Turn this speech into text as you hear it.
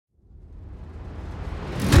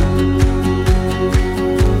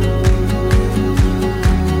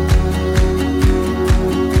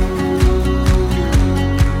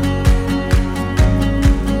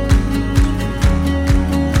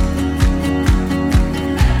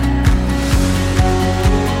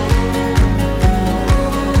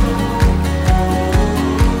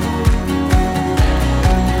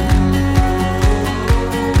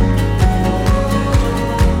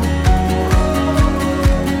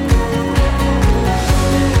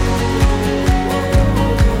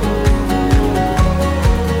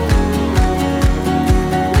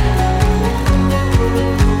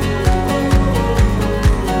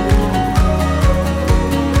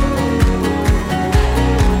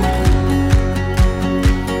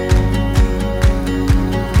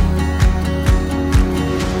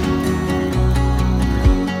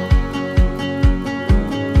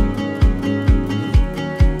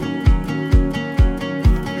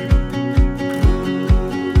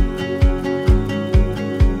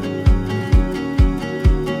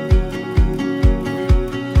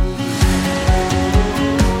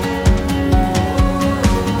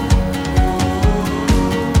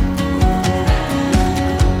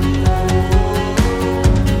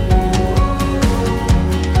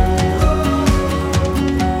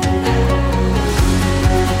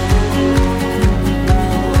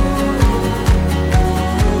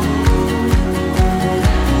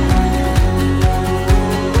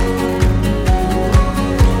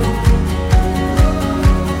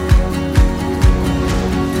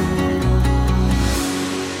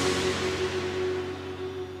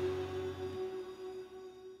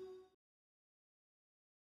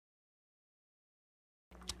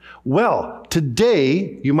Well,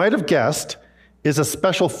 today, you might have guessed, is a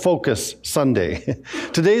special focus Sunday.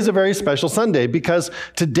 Today is a very special Sunday because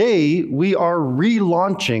today we are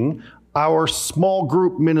relaunching our small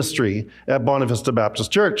group ministry at Bonnie Vista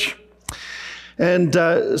Baptist Church. And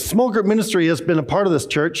small group ministry has been a part of this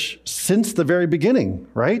church since the very beginning,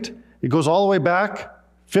 right? It goes all the way back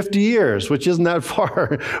 50 years, which isn't that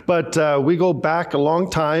far, but we go back a long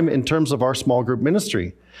time in terms of our small group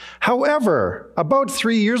ministry. However, about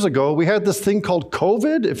 3 years ago, we had this thing called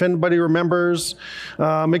COVID, if anybody remembers.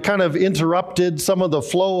 It kind of interrupted some of the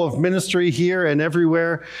flow of ministry here and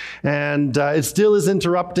everywhere, and it still is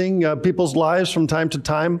interrupting people's lives from time to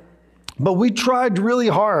time. But we tried really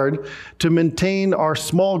hard to maintain our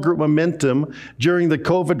small group momentum during the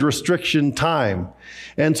COVID restriction time.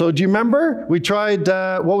 And so do you remember? We tried,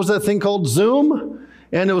 what was that thing called? Zoom?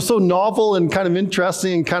 And it was so novel and kind of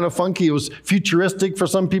interesting and kind of funky. It was futuristic for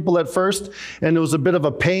some people at first, and it was a bit of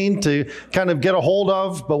a pain to kind of get a hold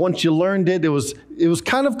of. But once you learned it, it was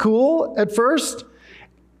kind of cool at first.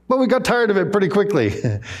 But we got tired of it pretty quickly.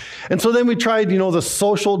 And so then we tried, the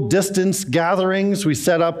social distance gatherings. We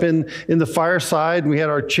set up in the fireside, and we had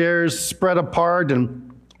our chairs spread apart, and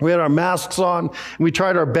we had our masks on, and we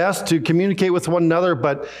tried our best to communicate with one another,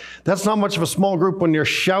 but that's not much of a small group when you're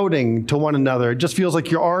shouting to one another. It just feels like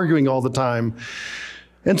you're arguing all the time.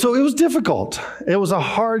 And so it was difficult. It was a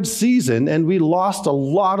hard season, and we lost a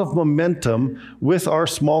lot of momentum with our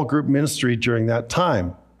small group ministry during that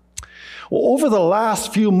time. Well, over the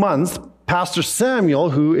last few months, Pastor Samuel,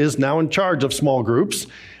 who is now in charge of small groups,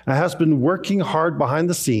 has been working hard behind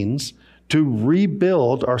the scenes to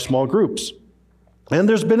rebuild our small groups. And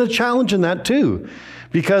there's been a challenge in that too,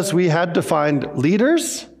 because we had to find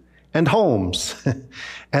leaders and homes,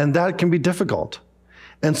 and that can be difficult.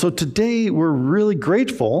 And so today we're really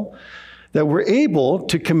grateful that we're able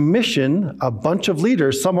to commission a bunch of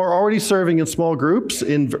leaders. Some are already serving in small groups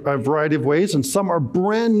in a variety of ways, and some are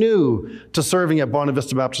brand new to serving at Bonnie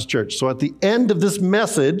Vista Baptist Church. So at the end of this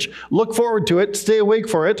message, look forward to it, stay awake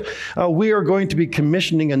for it. We are going to be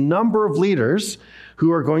commissioning a number of leaders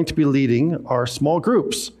who are going to be leading our small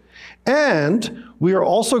groups. And we are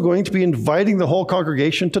also going to be inviting the whole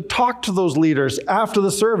congregation to talk to those leaders after the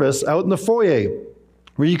service out in the foyer,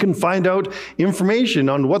 where you can find out information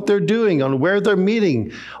on what they're doing, on where they're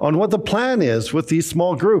meeting, on what the plan is with these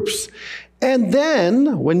small groups. And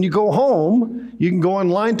then when you go home, you can go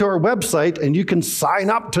online to our website and you can sign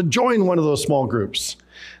up to join one of those small groups.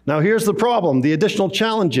 Now here's the problem. The additional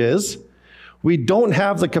challenge is we don't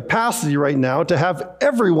have the capacity right now to have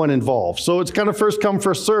everyone involved. So it's kind of first come,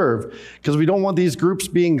 first serve, because we don't want these groups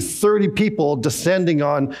being 30 people descending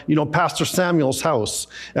on, Pastor Samuel's house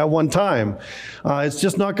at one time. It's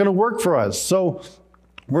just not going to work for us. So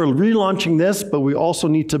we're relaunching this, but we also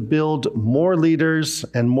need to build more leaders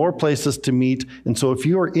and more places to meet. And so if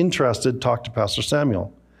you are interested, talk to Pastor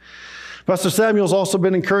Samuel. Pastor Samuel's also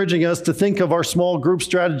been encouraging us to think of our small group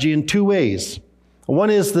strategy in two ways.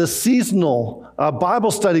 One is the seasonal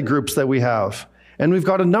Bible study groups that we have. And we've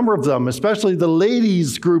got a number of them, especially the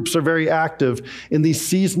ladies groups are very active in these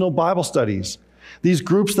seasonal Bible studies. These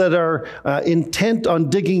groups that are intent on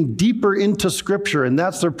digging deeper into Scripture, and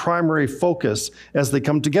that's their primary focus as they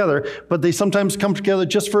come together. But they sometimes come together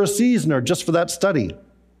just for a season or just for that study.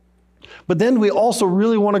 But then we also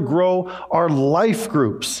really want to grow our life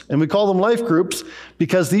groups. And we call them life groups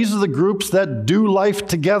because these are the groups that do life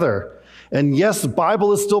together. And yes, the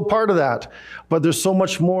Bible is still part of that, but there's so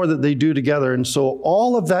much more that they do together. And so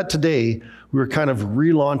all of that today, we're kind of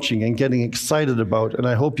relaunching and getting excited about, and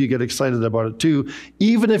I hope you get excited about it too,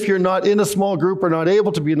 even if you're not in a small group or not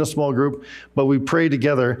able to be in a small group, but we pray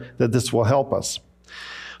together that this will help us.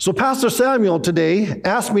 So Pastor Samuel today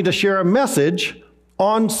asked me to share a message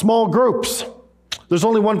on small groups. There's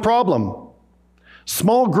only one problem.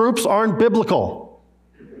 Small groups aren't biblical.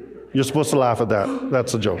 You're supposed to laugh at that.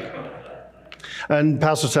 That's a joke. And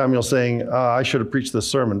Pastor Samuel saying, I should have preached this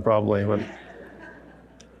sermon probably. But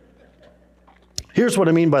here's what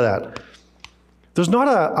I mean by that. There's not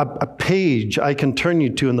a page I can turn you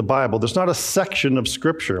to in the Bible. There's not a section of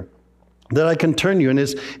Scripture that I can turn you and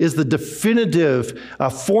is the definitive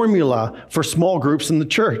formula for small groups in the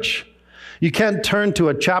church. You can't turn to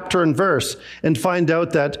a chapter and verse and find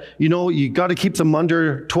out that, you got to keep them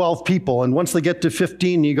under 12 people. And once they get to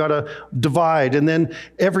 15, you got to divide. And then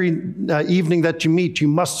every evening that you meet, you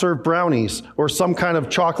must serve brownies or some kind of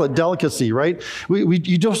chocolate delicacy, right?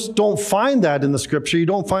 You just don't find that in the Scripture. You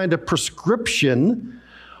don't find a prescription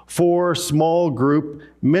for small group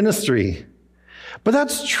ministry. But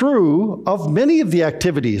that's true of many of the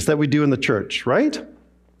activities that we do in the church, right?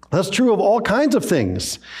 That's true of all kinds of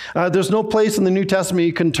things. There's no place in the New Testament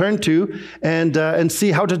you can turn to and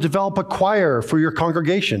see how to develop a choir for your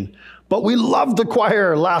congregation. But we loved the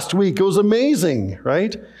choir last week. It was amazing,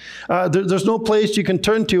 right? There's no place you can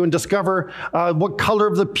turn to and discover what color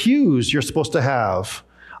of the pews you're supposed to have.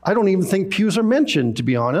 I don't even think pews are mentioned, to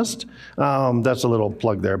be honest. That's a little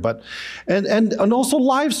plug there. But and also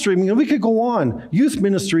live streaming, and we could go on. Youth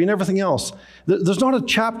ministry and everything else. There's not a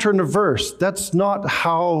chapter and a verse. That's not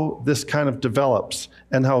how this kind of develops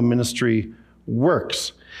and how ministry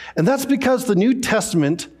works. And that's because the New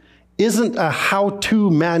Testament isn't a how-to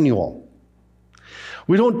manual.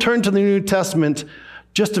 We don't turn to the New Testament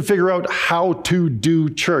just to figure out how to do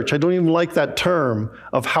church. I don't even like that term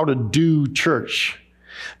of how to do church.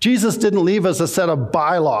 Jesus didn't leave us a set of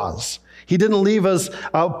bylaws. He didn't leave us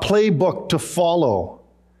a playbook to follow.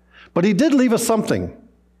 But he did leave us something.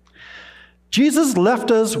 Jesus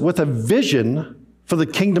left us with a vision for the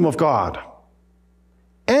kingdom of God.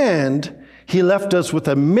 And he left us with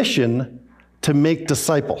a mission to make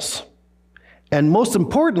disciples. And most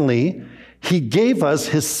importantly, he gave us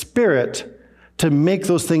his Spirit to make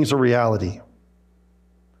those things a reality.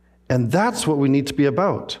 And that's what we need to be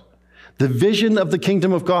about. The vision of the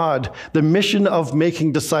kingdom of God, the mission of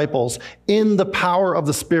making disciples in the power of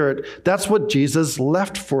the Spirit. That's what Jesus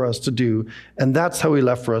left for us to do, and that's how he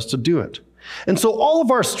left for us to do it. And so all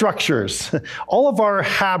of our structures, all of our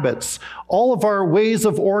habits, all of our ways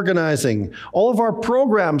of organizing, all of our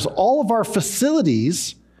programs, all of our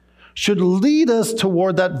facilities should lead us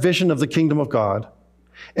toward that vision of the kingdom of God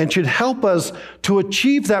and should help us to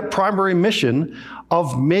achieve that primary mission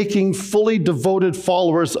of making fully devoted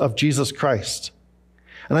followers of Jesus Christ.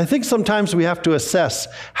 And I think sometimes we have to assess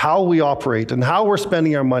how we operate and how we're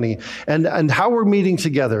spending our money and how we're meeting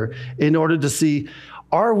together in order to see,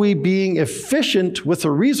 are we being efficient with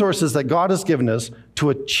the resources that God has given us to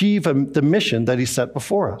achieve the mission that he set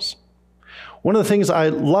before us? One of the things I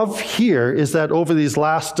love here is that over this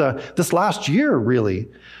last year, really,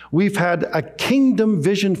 we've had a kingdom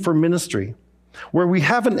vision for ministry where we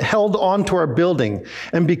haven't held on to our building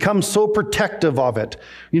and become so protective of it.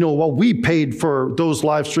 Well, we paid for those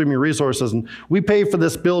live streaming resources, and we pay for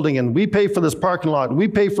this building, and we pay for this parking lot, and we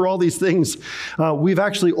pay for all these things. We've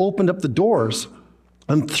actually opened up the doors,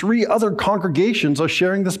 and 3 other congregations are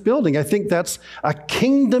sharing this building. I think that's a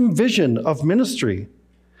kingdom vision of ministry.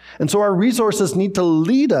 And so our resources need to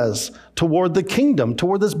lead us toward the kingdom,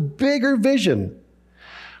 toward this bigger vision.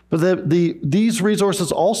 But these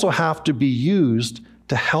resources also have to be used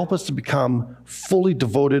to help us to become fully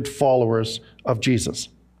devoted followers of Jesus.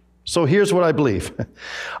 So here's what I believe.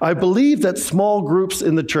 I believe that small groups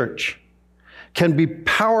in the church can be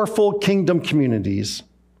powerful kingdom communities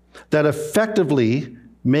that effectively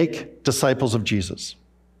make disciples of Jesus.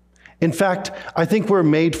 In fact, I think we're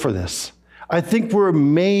made for this. I think we're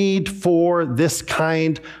made for this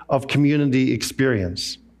kind of community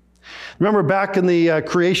experience. Remember back in the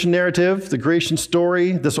creation narrative, the creation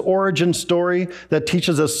story, this origin story that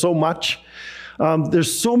teaches us so much.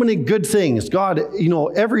 There's so many good things. God,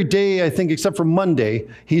 every day, I think, except for Monday,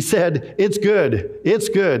 he said, it's good, it's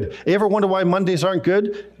good. You ever wonder why Mondays aren't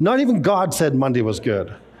good? Not even God said Monday was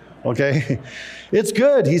good, okay? It's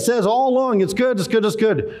good. He says all along, it's good, it's good, it's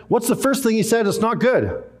good. What's the first thing he said? It's not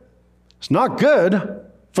good. It's not good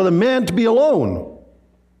for the man to be alone.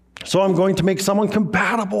 So I'm going to make someone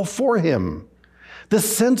compatible for him.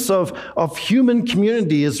 This sense of human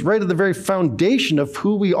community is right at the very foundation of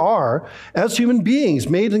who we are as human beings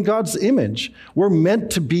made in God's image. We're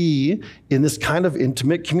meant to be in this kind of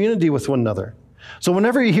intimate community with one another. So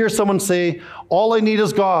whenever you hear someone say, all I need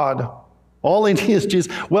is God, all I need is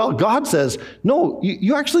Jesus, well, God says, no,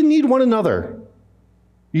 you actually need one another.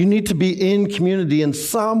 You need to be in community in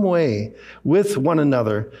some way with one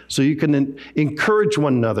another so you can encourage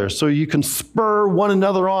one another, so you can spur one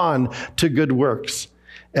another on to good works.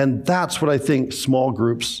 And that's what I think small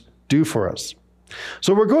groups do for us.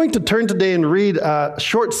 So we're going to turn today and read a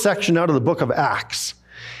short section out of the book of Acts.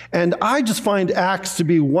 And I just find Acts to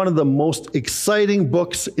be one of the most exciting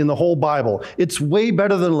books in the whole Bible. It's way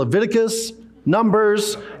better than Leviticus,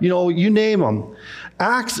 Numbers, you name them.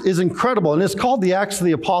 Acts is incredible, and it's called the Acts of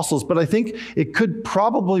the Apostles, but I think it could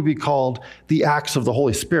probably be called the Acts of the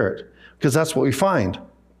Holy Spirit, because that's what we find.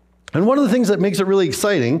 And one of the things that makes it really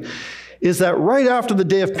exciting is that right after the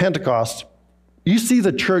day of Pentecost, you see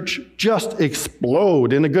the church just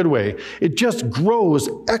explode in a good way. It just grows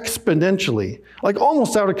exponentially, like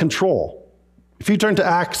almost out of control. If you turn to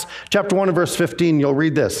Acts chapter 1 and verse 15, you'll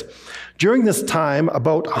read this. During this time,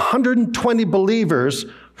 about 120 believers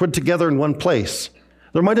were together in one place.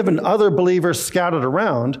 There might have been other believers scattered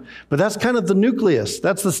around, but that's kind of the nucleus.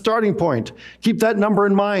 That's the starting point. Keep that number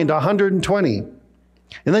in mind, 120.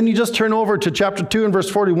 And then you just turn over to chapter 2 and verse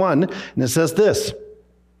 41, and it says this: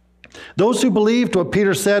 "Those who believed what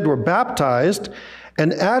Peter said were baptized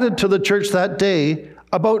and added to the church that day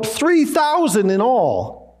about 3,000 in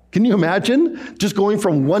all." Can you imagine just going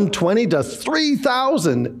from 120 to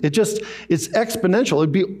 3,000? It's exponential.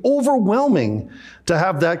 It'd be overwhelming to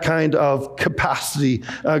have that kind of capacity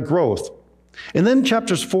growth. And then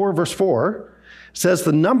chapters 4, verse 4 says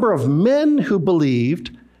the number of men who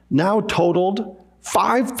believed now totaled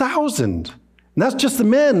 5,000. And that's just the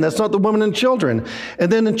men. That's not the women and children.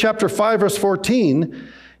 And then in chapter 5, verse 14,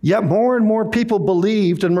 "Yet more and more people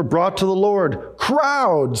believed and were brought to the Lord,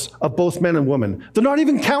 crowds of both men and women." They're not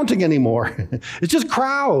even counting anymore. It's just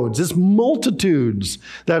crowds. It's multitudes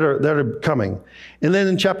that are coming. And then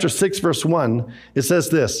in chapter 6, verse 1, it says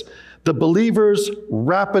this: "The believers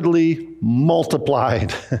rapidly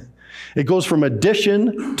multiplied." It goes from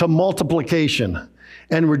addition to multiplication.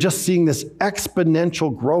 And we're just seeing this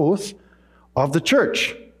exponential growth of the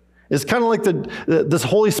church. It's kind of like this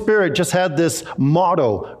Holy Spirit just had this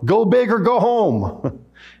motto: go big or go home.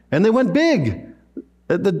 And they went big.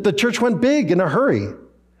 The church went big in a hurry.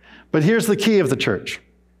 But here's the key of the church.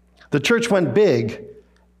 The church went big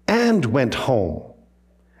and went home.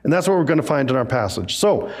 And that's what we're going to find in our passage.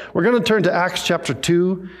 So we're going to turn to Acts chapter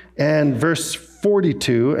 2 and verse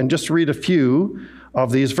 42 and just read a few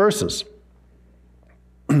of these verses.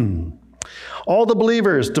 "All the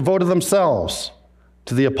believers devoted themselves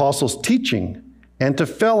to the apostles' teaching, and to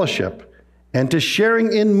fellowship, and to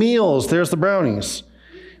sharing in meals," there's the brownies,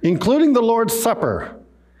 "including the Lord's Supper,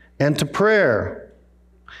 and to prayer.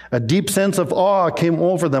 A deep sense of awe came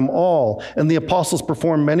over them all, and the apostles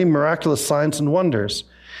performed many miraculous signs and wonders.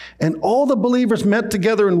 And all the believers met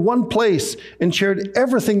together in one place and shared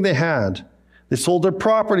everything they had. They sold their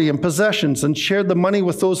property and possessions and shared the money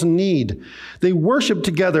with those in need. They worshiped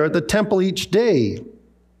together at the temple each day,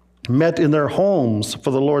 met in their homes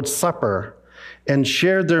for the Lord's Supper, and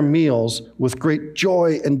shared their meals with great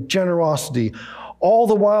joy and generosity, all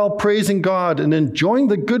the while praising God and enjoying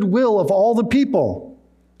the goodwill of all the people.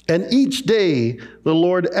 And each day the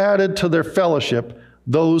Lord added to their fellowship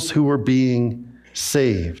those who were being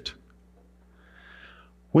saved."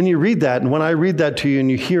 When you read that, and when I read that to you and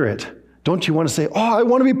you hear it, don't you want to say, "Oh, I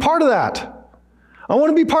want to be part of that. I want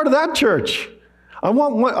to be part of that church. I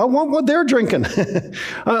want what they're drinking."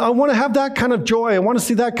 I want to have that kind of joy. I want to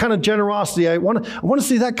see that kind of generosity. I want to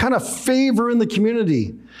see that kind of favor in the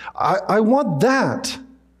community. I want that.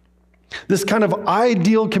 This kind of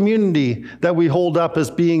ideal community that we hold up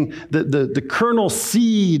as being the kernel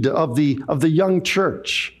seed of the young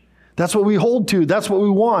church. That's what we hold to. That's what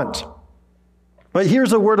we want. But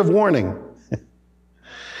here's a word of warning.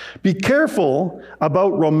 Be careful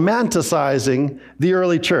about romanticizing the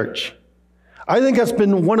early church. I think that's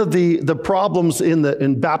been one of the problems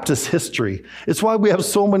in Baptist history. It's why we have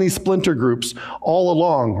so many splinter groups all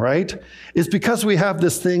along, right? It's because we have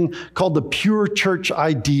this thing called the pure church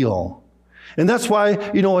ideal. And that's why,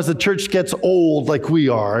 as the church gets old, like we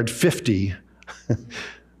are at 50,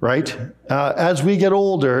 right? As we get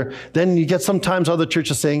older, then you get sometimes other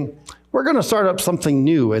churches saying, "We're going to start up something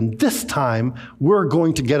new, and this time we're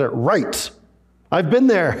going to get it right." I've been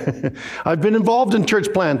there. I've been involved in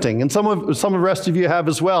church planting, and some of the rest of you have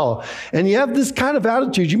as well. And you have this kind of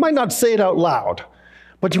attitude. You might not say it out loud,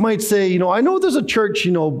 but you might say, I know there's a church,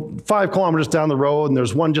 5 kilometers down the road, and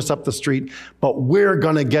there's one just up the street, but we're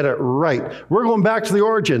going to get it right. We're going back to the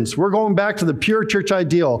origins. We're going back to the pure church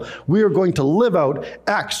ideal. We are going to live out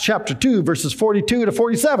Acts chapter 2, verses 42 to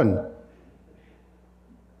 47.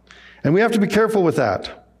 And we have to be careful with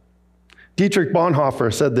that. Dietrich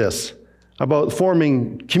Bonhoeffer said this about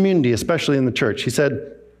forming community, especially in the church. He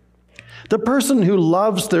said, "The person who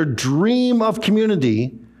loves their dream of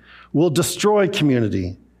community will destroy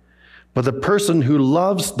community, but the person who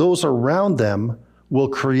loves those around them will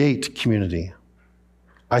create community."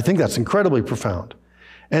 I think that's incredibly profound.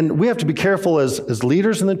 And we have to be careful as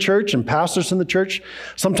leaders in the church and pastors in the church.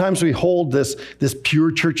 Sometimes we hold this pure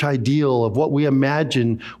church ideal of what we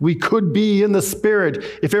imagine we could be in the Spirit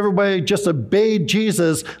if everybody just obeyed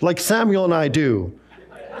Jesus like Samuel and I do.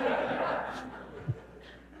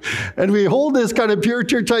 And we hold this kind of pure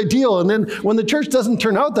church ideal. And then when the church doesn't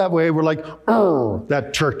turn out that way, we're like, "Oh,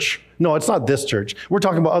 that church." No, it's not this church. We're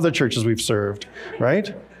talking about other churches we've served,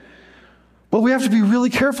 right? But we have to be really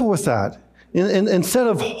careful with that. Instead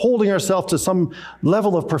of holding ourselves to some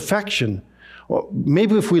level of perfection, well,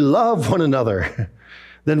 maybe if we love one another,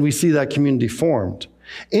 then we see that community formed.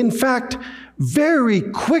 In fact, very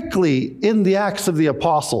quickly in the Acts of the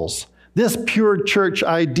Apostles, this pure church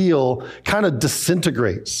ideal kind of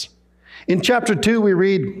disintegrates. In chapter 2, we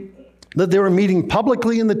read that they were meeting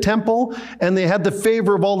publicly in the temple and they had the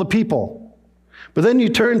favor of all the people. But then you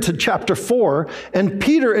turn to chapter 4, and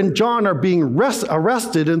Peter and John are being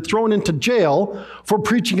arrested and thrown into jail for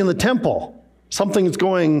preaching in the temple. Something is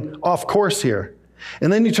going off course here.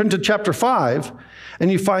 And then you turn to chapter 5,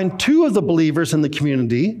 and you find 2 of the believers in the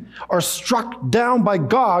community are struck down by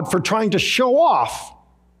God for trying to show off.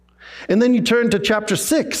 And then you turn to chapter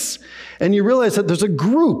 6, and you realize that there's a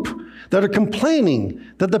group that are complaining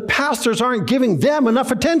that the pastors aren't giving them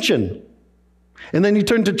enough attention. And then you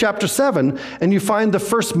turn to chapter 7, and you find the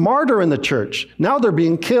first martyr in the church. Now they're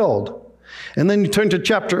being killed. And then you turn to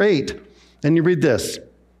chapter 8, and you read this.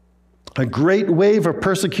 A great wave of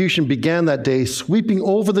persecution began that day, sweeping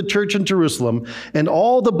over the church in Jerusalem, and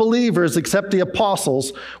all the believers, except the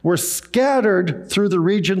apostles, were scattered through the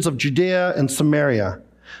regions of Judea and Samaria.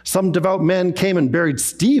 Some devout men came and buried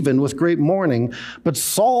Stephen with great mourning, but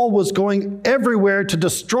Saul was going everywhere to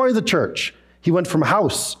destroy the church. He went from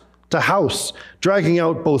house to house, dragging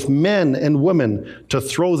out both men and women to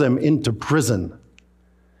throw them into prison.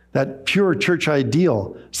 That pure church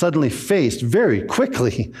ideal suddenly faced very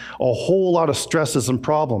quickly a whole lot of stresses and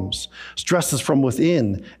problems. Stresses from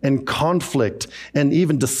within, and conflict, and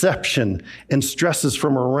even deception, and stresses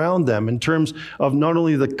from around them in terms of not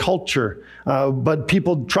only the culture, but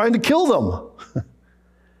people trying to kill them.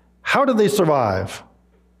 How did they survive?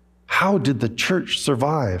 How did the church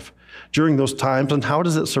survive during those times, and how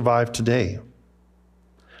does it survive today?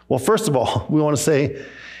 Well, first of all, we want to say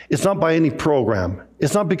it's not by any program.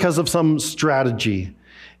 It's not because of some strategy.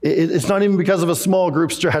 It's not even because of a small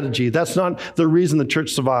group strategy. That's not the reason the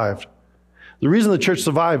church survived. The reason the church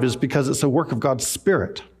survived is because it's a work of God's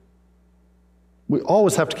Spirit. We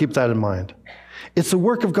always have to keep that in mind. It's a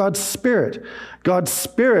work of God's Spirit. God's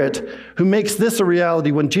Spirit who makes this a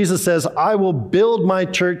reality when Jesus says, I will build my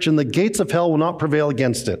church and the gates of hell will not prevail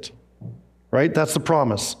against it. Right? That's the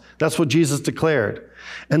promise. That's what Jesus declared.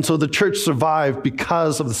 And so the church survived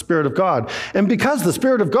because of the Spirit of God. And because the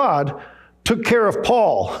Spirit of God took care of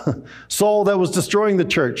Paul, Saul that was destroying the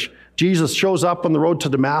church, Jesus shows up on the road to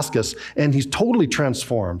Damascus and he's totally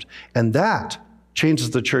transformed. And that changes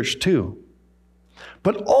the church too.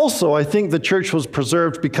 But also, I think the church was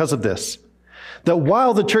preserved because of this. That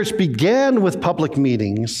while the church began with public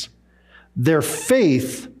meetings, their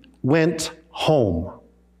faith went home.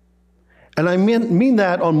 And I mean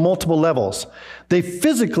that on multiple levels. They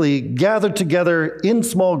physically gathered together in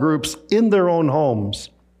small groups in their own homes.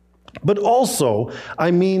 But also,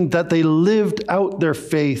 I mean that they lived out their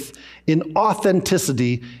faith in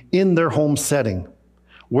authenticity in their home setting,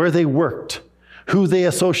 where they worked, who they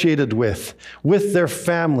associated with their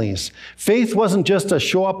families. Faith wasn't just a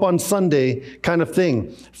show up on Sunday kind of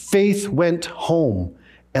thing. Faith went home.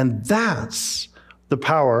 And that's the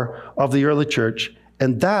power of the early church.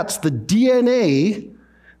 And that's the DNA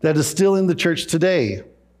that is still in the church today.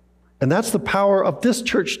 And that's the power of this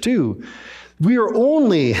church too. We are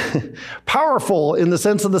only powerful in the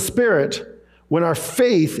sense of the Spirit when our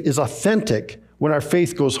faith is authentic, when our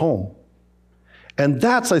faith goes home. And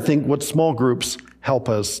that's, I think, what small groups help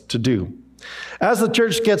us to do. As the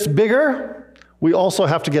church gets bigger, we also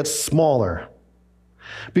have to get smaller.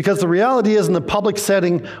 Because the reality is, in the public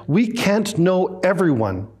setting, we can't know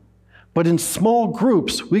everyone. But in small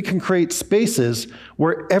groups, we can create spaces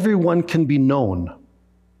where everyone can be known.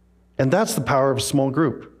 And that's the power of a small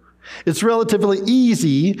group. It's relatively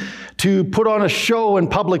easy to put on a show in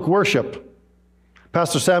public worship.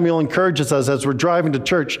 Pastor Samuel encourages us as we're driving to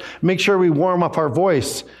church, make sure we warm up our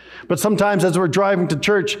voice. But sometimes as we're driving to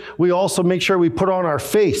church, we also make sure we put on our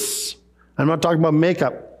face. I'm not talking about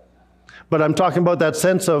makeup, but I'm talking about that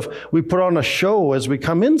sense of we put on a show as we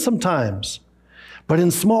come in sometimes. But in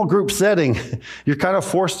small group setting, you're kind of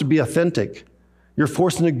forced to be authentic. You're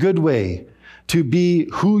forced in a good way to be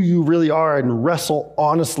who you really are and wrestle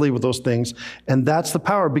honestly with those things. And that's the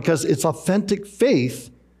power, because it's authentic faith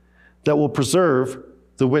that will preserve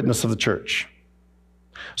the witness of the church.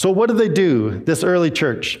 So what did they do, this early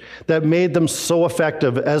church, that made them so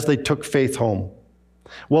effective as they took faith home?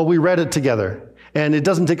 Well, we read it together. And it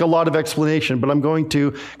doesn't take a lot of explanation, but I'm going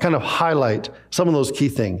to kind of highlight some of those key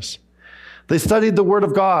things. They studied the Word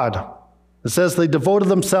of God. It says they devoted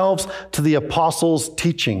themselves to the apostles'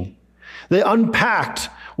 teaching. They unpacked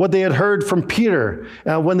what they had heard from Peter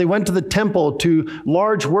when they went to the temple to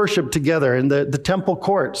large worship together in the temple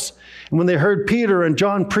courts. And when they heard Peter and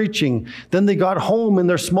John preaching, then they got home in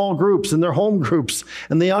their small groups, in their home groups,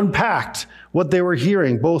 and they unpacked what they were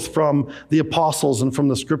hearing, both from the apostles and from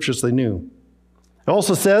the scriptures they knew. It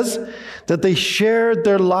also says that they shared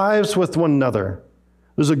their lives with one another.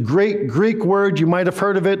 There's a great Greek word, you might have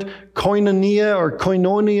heard of it, koinonia or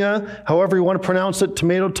koinonia, however you want to pronounce it,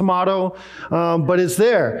 tomato, but it's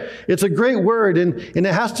there. It's a great word, and it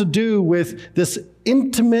has to do with this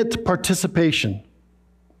intimate participation.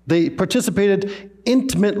 They participated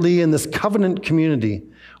intimately in this covenant community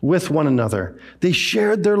with one another. They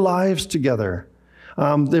shared their lives together.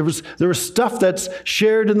 There was stuff that's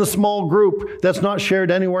shared in the small group that's not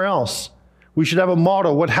shared anywhere else. We should have a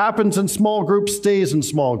motto: what happens in small group stays in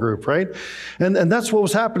small group, right? And that's what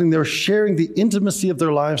was happening. They were sharing the intimacy of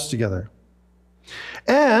their lives together.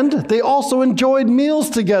 And they also enjoyed meals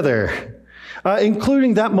together,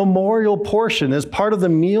 including that memorial portion. As part of the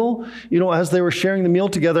meal, as they were sharing the meal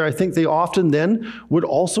together, I think they often then would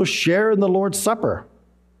also share in the Lord's Supper.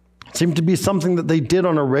 It seemed to be something that they did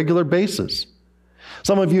on a regular basis.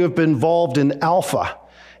 Some of you have been involved in Alpha.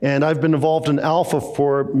 And I've been involved in Alpha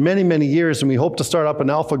for many, many years, and we hope to start up an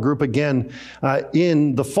Alpha group again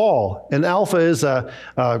in the fall. And Alpha is a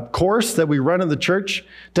course that we run in the church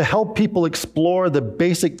to help people explore the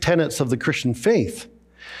basic tenets of the Christian faith.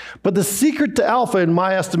 But the secret to Alpha, in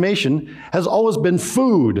my estimation, has always been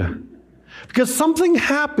food. Because something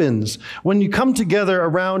happens when you come together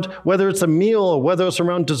around, whether it's a meal or whether it's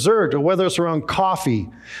around dessert or whether it's around coffee.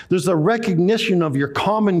 There's a recognition of your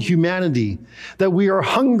common humanity, that we are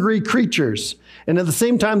hungry creatures. And at the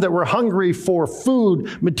same time that we're hungry for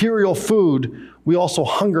food, material food, we also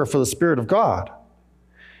hunger for the Spirit of God.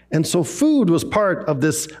 And so food was part of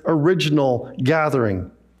this original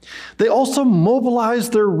gathering. They also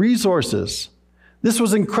mobilized their resources. This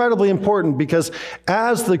was incredibly important because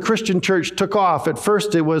as the Christian church took off, at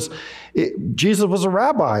first Jesus was a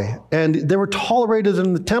rabbi and they were tolerated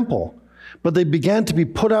in the temple, but they began to be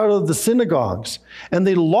put out of the synagogues and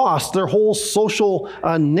they lost their whole social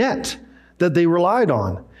net that they relied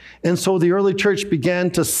on. And so the early church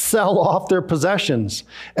began to sell off their possessions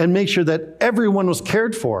and make sure that everyone was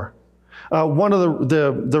cared for. One of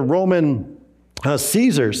the Roman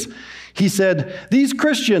Caesars, he said, these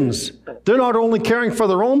Christians, they're not only caring for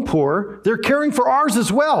their own poor, they're caring for ours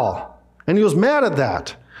as well. And he was mad at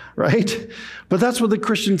that, right? But that's what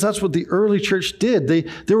the early church did.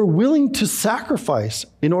 They were willing to sacrifice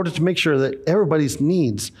in order to make sure that everybody's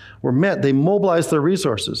needs were met. They mobilized their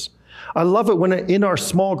resources. I love it when in our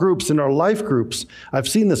small groups, in our life groups, I've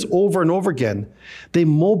seen this over and over again, they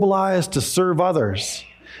mobilize to serve others.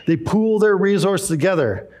 They pool their resources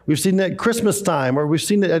together. We've seen it at Christmas time, or we've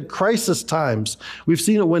seen it at crisis times. We've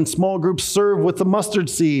seen it when small groups serve with the mustard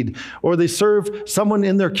seed, or they serve someone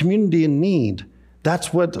in their community in need.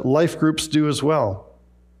 That's what life groups do as well.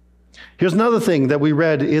 Here's another thing that we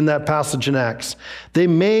read in that passage in Acts. They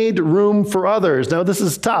made room for others. Now, this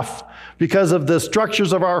is tough because of the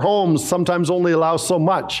structures of our homes sometimes only allow so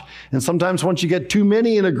much. And sometimes once you get too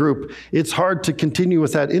many in a group, it's hard to continue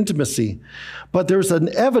with that intimacy. But there's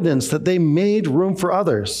an evidence that they made room for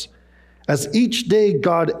others. As each day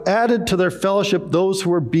God added to their fellowship those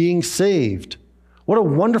who were being saved. What a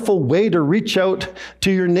wonderful way to reach out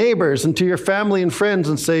to your neighbors and to your family and friends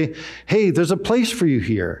and say, hey, there's a place for you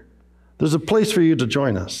here. There's a place for you to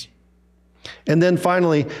join us. And then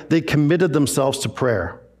finally, they committed themselves to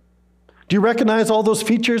prayer. Do you recognize all those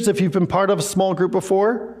features if you've been part of a small group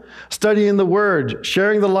before? Studying the Word,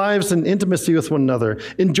 sharing the lives and intimacy with one another,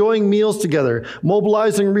 enjoying meals together,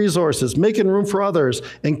 mobilizing resources, making room for others,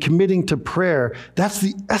 and committing to prayer. That's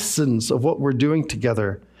the essence of what we're doing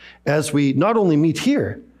together as we not only meet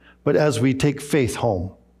here, but as we take faith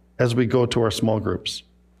home, as we go to our small groups.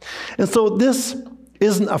 And so this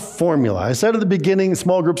isn't a formula. I said at the beginning,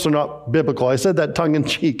 small groups are not biblical. I said that tongue in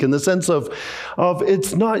cheek in the sense of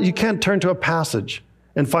it's not, you can't turn to a passage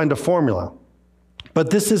and find a formula. But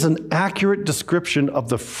this is an accurate description of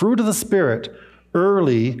the fruit of the Spirit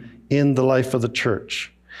early in the life of the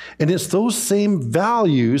church. And it's those same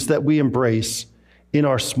values that we embrace in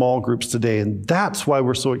our small groups today. And that's why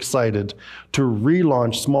we're so excited to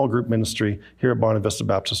relaunch small group ministry here at Bonavista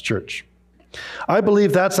Baptist Church. I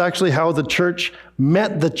believe that's actually how the church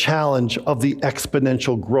met the challenge of the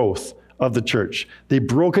exponential growth of the church. They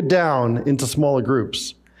broke it down into smaller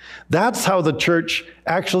groups. That's how the church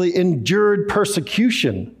actually endured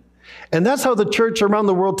persecution. And that's how the church around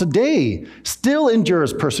the world today still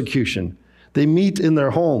endures persecution. They meet in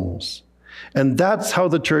their homes. And that's how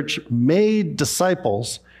the church made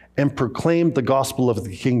disciples and proclaimed the gospel of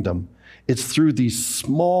the kingdom, it's through these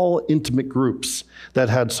small, intimate groups that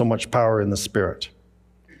had so much power in the Spirit.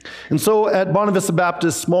 And so at Bonavista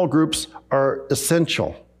Baptist, small groups are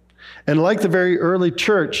essential. And like the very early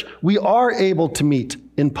church, we are able to meet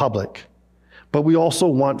in public, but we also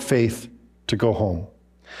want faith to go home.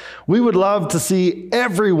 We would love to see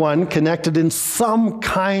everyone connected in some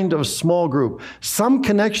kind of small group, some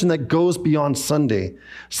connection that goes beyond Sunday,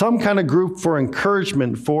 some kind of group for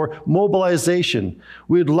encouragement, for mobilization.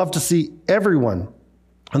 We'd love to see everyone.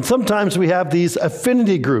 And sometimes we have these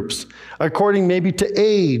affinity groups, according maybe to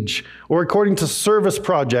age, or according to service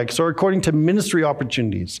projects, or according to ministry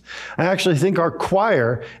opportunities. I actually think our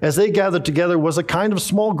choir, as they gathered together, was a kind of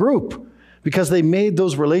small group, because they made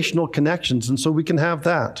those relational connections, and so we can have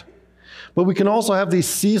that. But we can also have these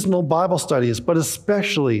seasonal Bible studies, but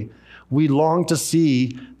especially we long to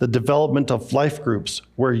see the development of life groups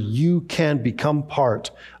where you can become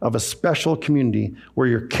part of a special community, where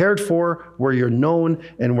you're cared for, where you're known,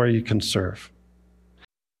 and where you can serve.